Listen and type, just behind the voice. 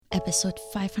episode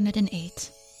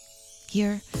 508.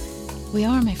 Here we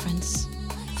are, my friends.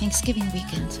 Thanksgiving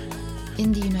weekend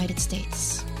in the United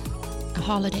States. A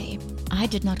holiday I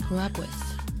did not grow up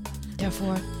with.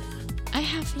 Therefore, I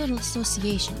have little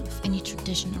association with any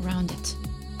tradition around it.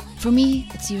 For me,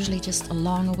 it's usually just a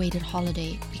long-awaited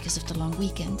holiday because of the long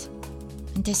weekend.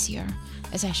 And this year,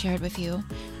 as I shared with you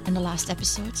in the last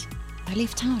episode, I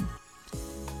leave town.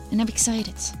 And I'm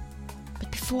excited.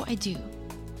 But before I do,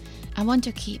 I want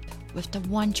to keep with the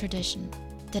one tradition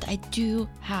that I do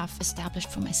have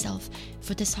established for myself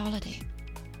for this holiday.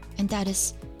 And that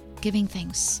is giving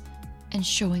thanks and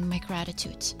showing my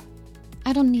gratitude.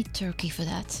 I don't need turkey for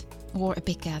that, or a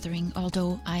big gathering,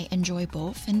 although I enjoy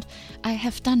both and I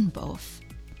have done both.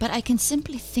 But I can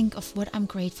simply think of what I'm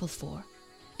grateful for.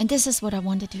 And this is what I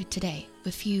want to do today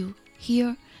with you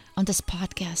here on this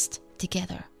podcast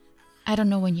together. I don't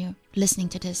know when you're listening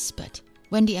to this, but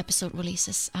when the episode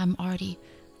releases, I'm already,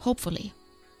 hopefully,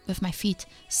 with my feet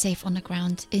safe on the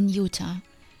ground in Utah,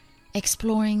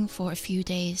 exploring for a few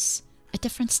days a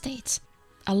different state.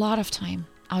 A lot of time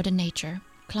out in nature,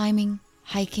 climbing,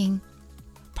 hiking,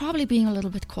 probably being a little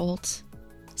bit cold,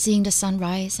 seeing the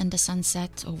sunrise and the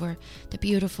sunset over the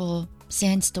beautiful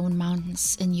sandstone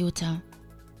mountains in Utah.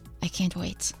 I can't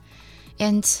wait.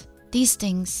 And these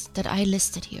things that I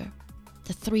listed here,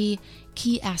 the 3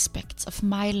 key aspects of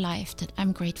my life that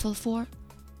I'm grateful for,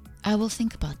 I will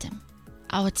think about them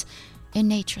out in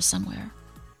nature somewhere.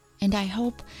 And I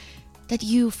hope that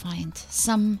you find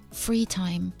some free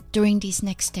time during these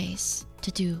next days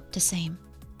to do the same.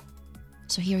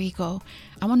 So here you go.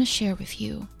 I want to share with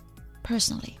you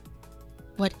personally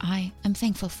what I am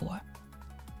thankful for.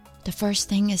 The first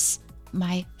thing is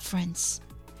my friends.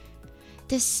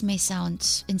 This may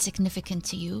sound insignificant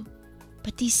to you,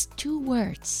 but these 2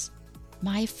 words,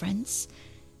 my friends,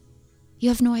 you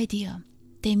have no idea.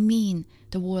 They mean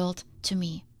the world to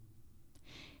me.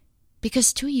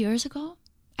 Because 2 years ago,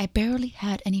 I barely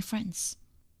had any friends.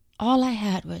 All I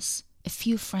had was a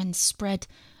few friends spread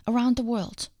around the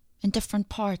world, in different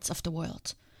parts of the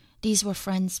world. These were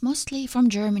friends mostly from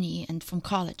Germany and from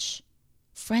college.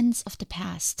 Friends of the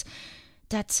past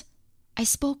that I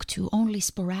spoke to only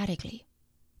sporadically.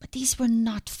 But these were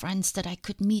not friends that I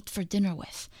could meet for dinner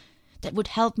with, that would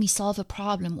help me solve a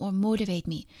problem or motivate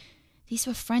me. These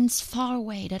were friends far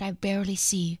away that I barely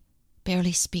see,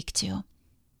 barely speak to.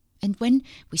 And when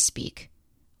we speak,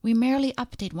 we merely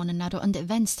update one another on the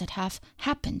events that have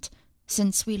happened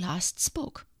since we last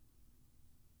spoke.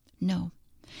 No,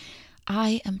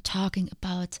 I am talking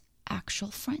about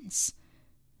actual friends.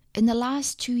 In the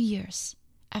last 2 years,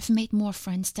 I've made more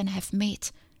friends than I've made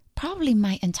probably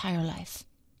my entire life.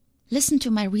 Listen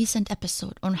to my recent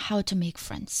episode on how to make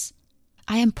friends.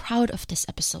 I am proud of this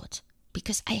episode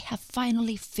because I have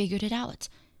finally figured it out.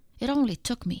 It only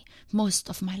took me most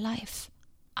of my life.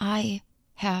 I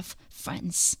have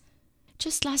friends.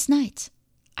 Just last night,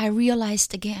 I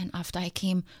realized again after I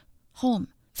came home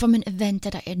from an event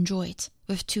that I enjoyed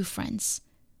with 2 friends.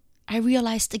 I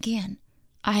realized again,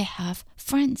 I have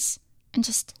friends. And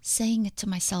just saying it to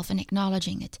myself and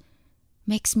acknowledging it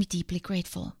makes me deeply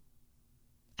grateful.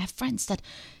 I have friends that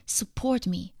support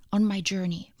me on my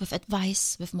journey with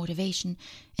advice, with motivation,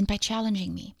 and by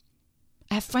challenging me.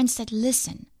 I have friends that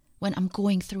listen when I'm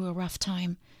going through a rough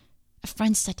time. I have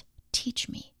friends that teach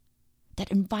me,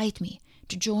 that invite me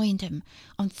to join them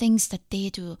on things that they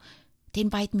do. They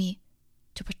invite me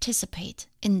to participate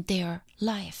in their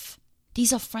life.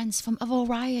 These are friends from a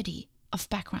variety of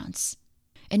backgrounds.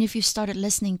 And if you started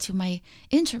listening to my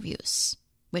interviews,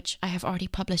 which I have already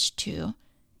published too,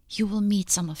 you will meet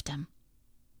some of them.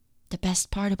 The best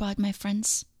part about my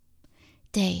friends?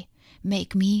 They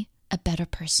make me a better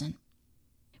person.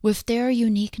 With their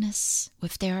uniqueness,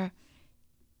 with their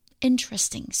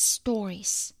interesting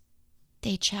stories,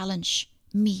 they challenge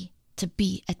me to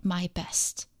be at my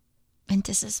best. And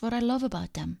this is what I love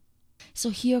about them. So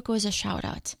here goes a shout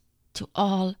out to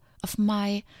all of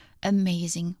my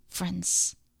amazing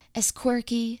friends. As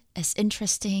quirky, as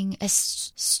interesting,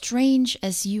 as strange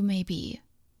as you may be,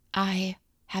 I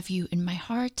have you in my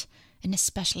heart, and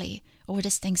especially over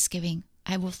this Thanksgiving,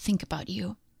 I will think about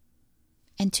you.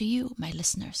 And to you, my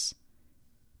listeners,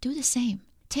 do the same.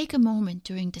 Take a moment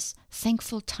during this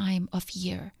thankful time of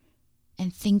year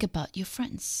and think about your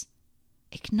friends.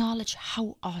 Acknowledge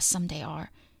how awesome they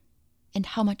are and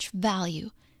how much value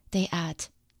they add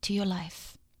to your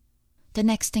life. The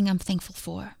next thing I'm thankful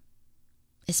for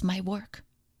is my work.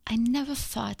 I never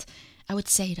thought I would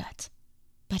say that,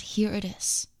 but here it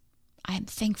is. I am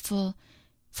thankful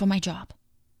for my job.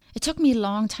 It took me a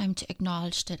long time to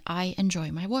acknowledge that I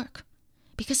enjoy my work,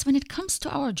 Because when it comes to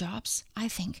our jobs, I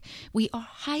think we are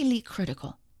highly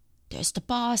critical. There's the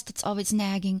boss that's always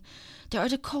nagging. There are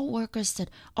the co-workers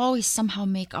that always somehow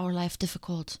make our life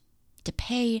difficult. The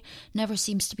pay never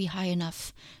seems to be high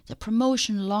enough. The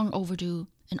promotion long overdue.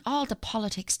 And all the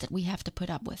politics that we have to put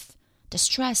up with. The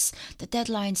stress, the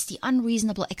deadlines, the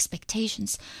unreasonable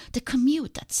expectations, the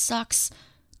commute that sucks,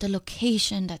 the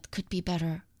location that could be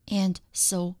better, and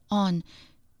so on.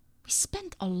 We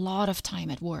spend a lot of time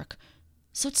at work,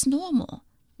 so it's normal.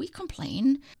 We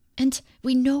complain, and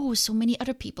we know so many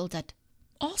other people that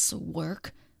also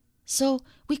work, so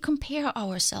we compare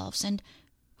ourselves and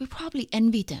we probably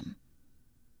envy them.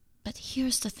 But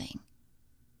here's the thing.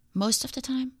 Most of the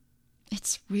time,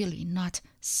 it's really not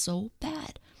so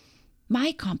bad.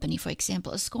 My company, for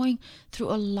example, is going through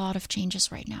a lot of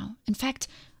changes right now. In fact,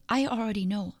 I already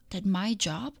know that my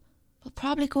job will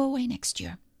probably go away next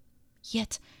year.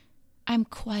 Yet, I'm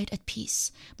quite at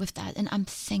peace with that, and I'm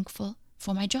thankful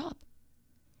for my job.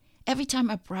 Every time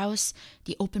I browse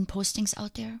the open postings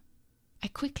out there, I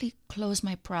quickly close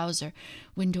my browser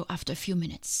window after a few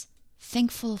minutes,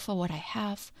 thankful for what I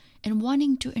have and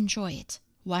wanting to enjoy it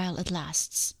while it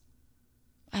lasts.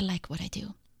 I like what I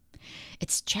do.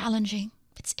 It's challenging,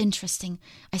 it's interesting.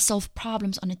 I solve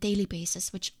problems on a daily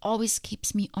basis, which always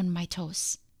keeps me on my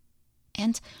toes.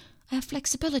 And I have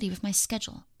flexibility with my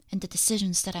schedule and the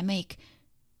decisions that I make.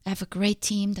 I have a great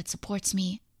team that supports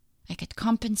me. I get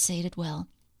compensated well.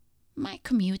 My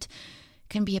commute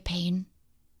can be a pain,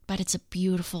 but it's a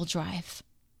beautiful drive.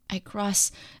 I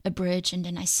cross a bridge and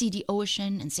then I see the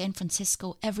ocean in San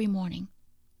Francisco every morning.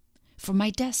 From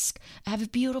my desk, I have a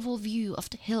beautiful view of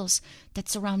the hills that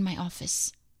surround my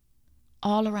office.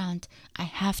 All around, I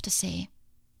have to say,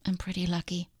 I'm pretty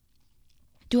lucky.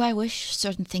 Do I wish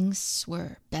certain things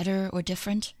were better or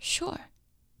different? Sure,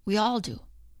 we all do.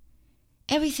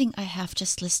 Everything I have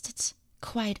just listed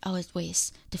quite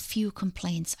outweighs the few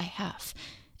complaints I have.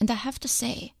 And I have to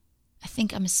say, I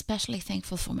think I'm especially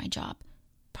thankful for my job,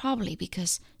 probably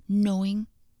because knowing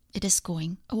it is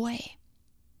going away.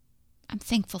 I'm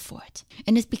thankful for it.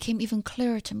 And it became even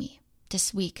clearer to me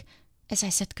this week as I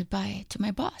said goodbye to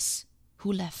my boss,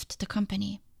 who left the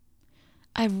company.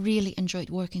 I really enjoyed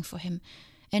working for him,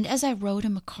 and as I wrote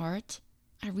him a card,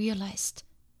 I realized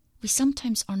we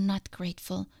sometimes are not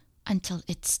grateful until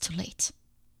it's too late.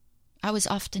 I was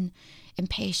often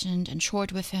impatient and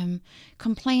short with him,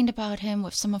 complained about him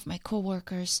with some of my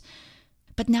co-workers,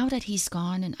 but now that he's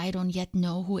gone and I don't yet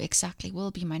know who exactly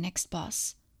will be my next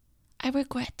boss, I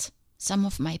regret some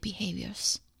of my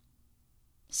behaviors.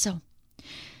 So,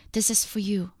 this is for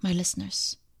you, my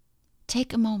listeners.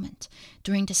 Take a moment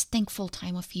during this thankful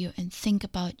time of year and think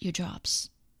about your jobs.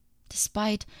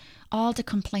 Despite all the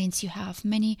complaints you have,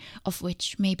 many of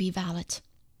which may be valid,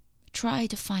 try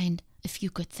to find a few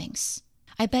good things.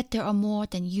 I bet there are more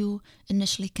than you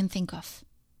initially can think of.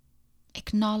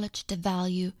 Acknowledge the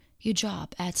value your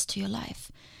job adds to your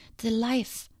life, the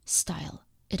lifestyle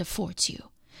it affords you,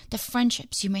 the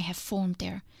friendships you may have formed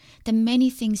there, the many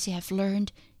things you have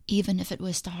learned, even if it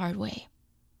was the hard way.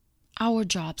 Our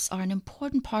jobs are an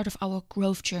important part of our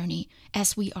growth journey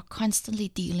as we are constantly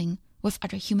dealing with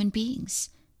other human beings.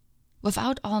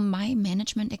 Without all my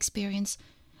management experience,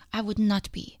 I would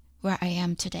not be where I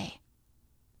am today.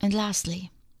 And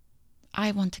lastly,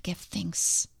 I want to give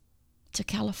thanks to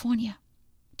California.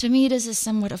 To me, this is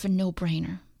somewhat of a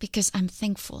no-brainer because I'm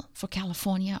thankful for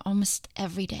California almost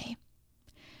every day.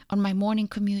 On my morning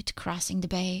commute crossing the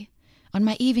bay, on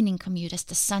my evening commute as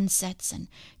the sun sets and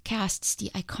casts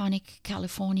the iconic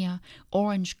California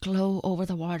orange glow over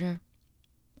the water,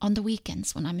 on the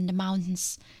weekends when I'm in the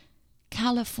mountains,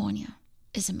 California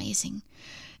is amazing,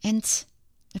 and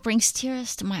it brings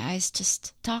tears to my eyes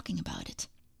just talking about it.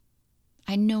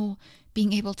 I know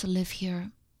being able to live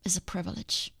here is a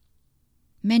privilege.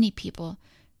 Many people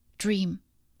dream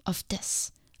of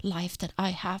this life that I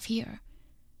have here.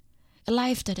 A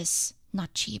life that is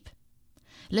not cheap.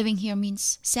 Living here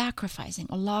means sacrificing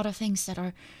a lot of things that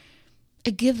are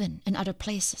a given in other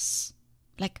places,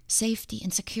 like safety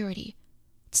and security.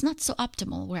 It's not so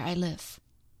optimal where I live.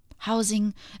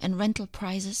 Housing and rental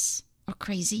prices are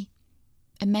crazy.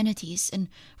 Amenities in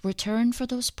return for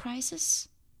those prices,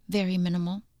 very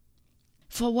minimal.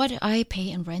 For what I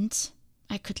pay in rent,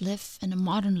 I could live in a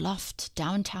modern loft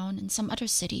downtown in some other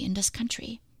city in this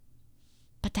country.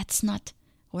 But that's not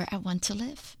where I want to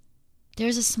live.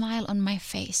 There's a smile on my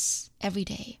face every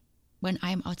day when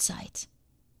I'm outside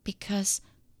because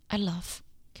I love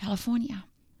California.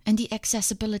 And the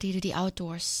accessibility to the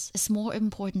outdoors is more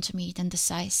important to me than the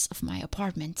size of my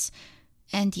apartment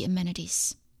and the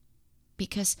amenities.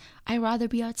 Because I rather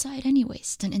be outside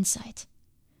anyways than inside.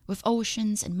 with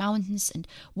oceans and mountains and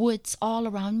woods all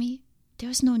around me, there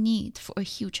is no need for a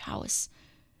huge house.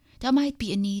 There might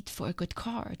be a need for a good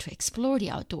car to explore the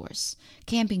outdoors,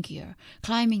 camping gear,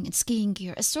 climbing and skiing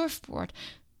gear, a surfboard,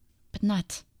 but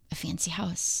not a fancy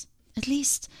house. At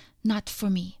least, not for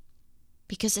me.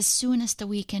 Because as soon as the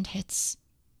weekend hits,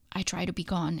 I try to be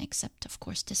gone, except, of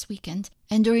course, this weekend.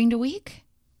 And during the week,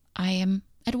 I am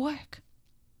at work.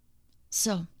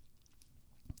 So,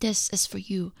 this is for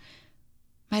you,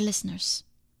 my listeners.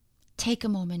 Take a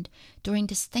moment during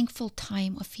this thankful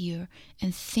time of year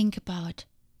and think about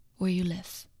where you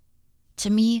live. To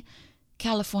me,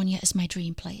 California is my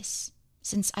dream place.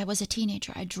 Since I was a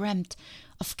teenager, I dreamt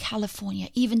of California,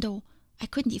 even though I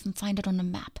couldn't even find it on a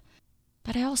map.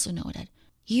 But I also know that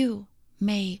you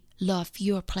may love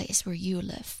your place where you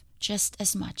live just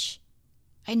as much.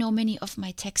 I know many of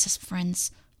my Texas friends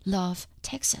love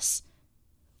Texas.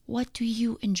 What do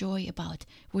you enjoy about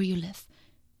where you live?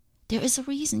 There is a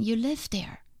reason you live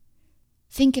there.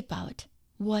 Think about,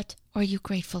 what are you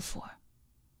grateful for?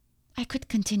 I could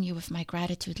continue with my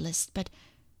gratitude list, but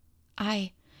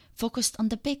I focused on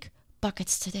the big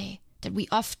buckets today that we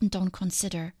often don't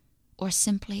consider or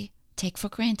simply take for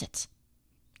granted.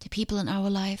 The people in our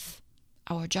life,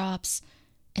 our jobs,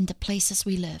 and the places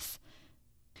we live.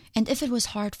 And if it was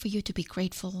hard for you to be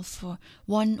grateful for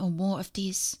one or more of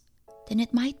these, then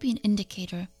it might be an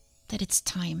indicator that it's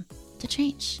time to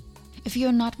change. If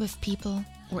you're not with people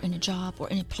or in a job or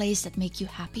in a place that make you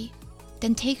happy,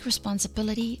 then take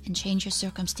responsibility and change your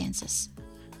circumstances.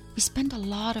 We spend a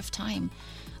lot of time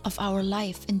of our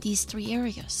life in these three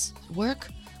areas: work,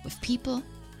 with people,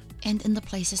 and in the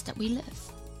places that we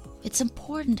live. It's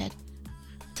important that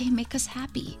they make us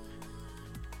happy.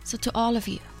 So to all of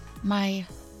you, my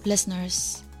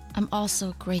listeners, I'm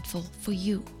also grateful for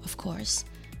you, of course,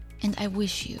 and I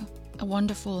wish you a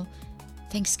wonderful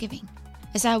Thanksgiving.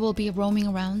 As I will be roaming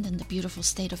around in the beautiful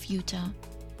state of Utah,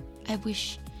 I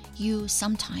wish you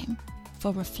some time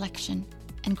for reflection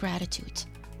and gratitude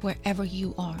wherever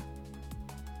you are.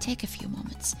 Take a few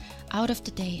moments out of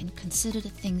the day and consider the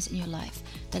things in your life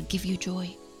that give you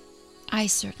joy. I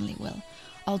certainly will,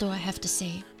 although I have to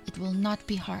say it will not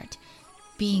be hard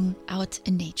being out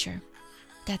in nature.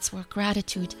 That's where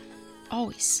gratitude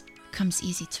always comes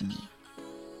easy to me.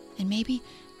 And maybe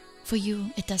for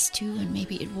you it does too, and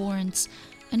maybe it warrants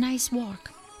a nice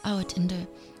walk out in the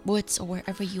woods or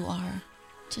wherever you are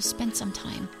to spend some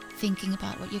time thinking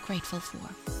about what you're grateful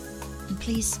for. And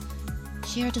please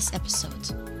share this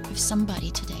episode with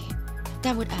somebody today.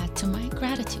 That would add to my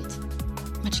gratitude.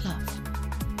 Much love.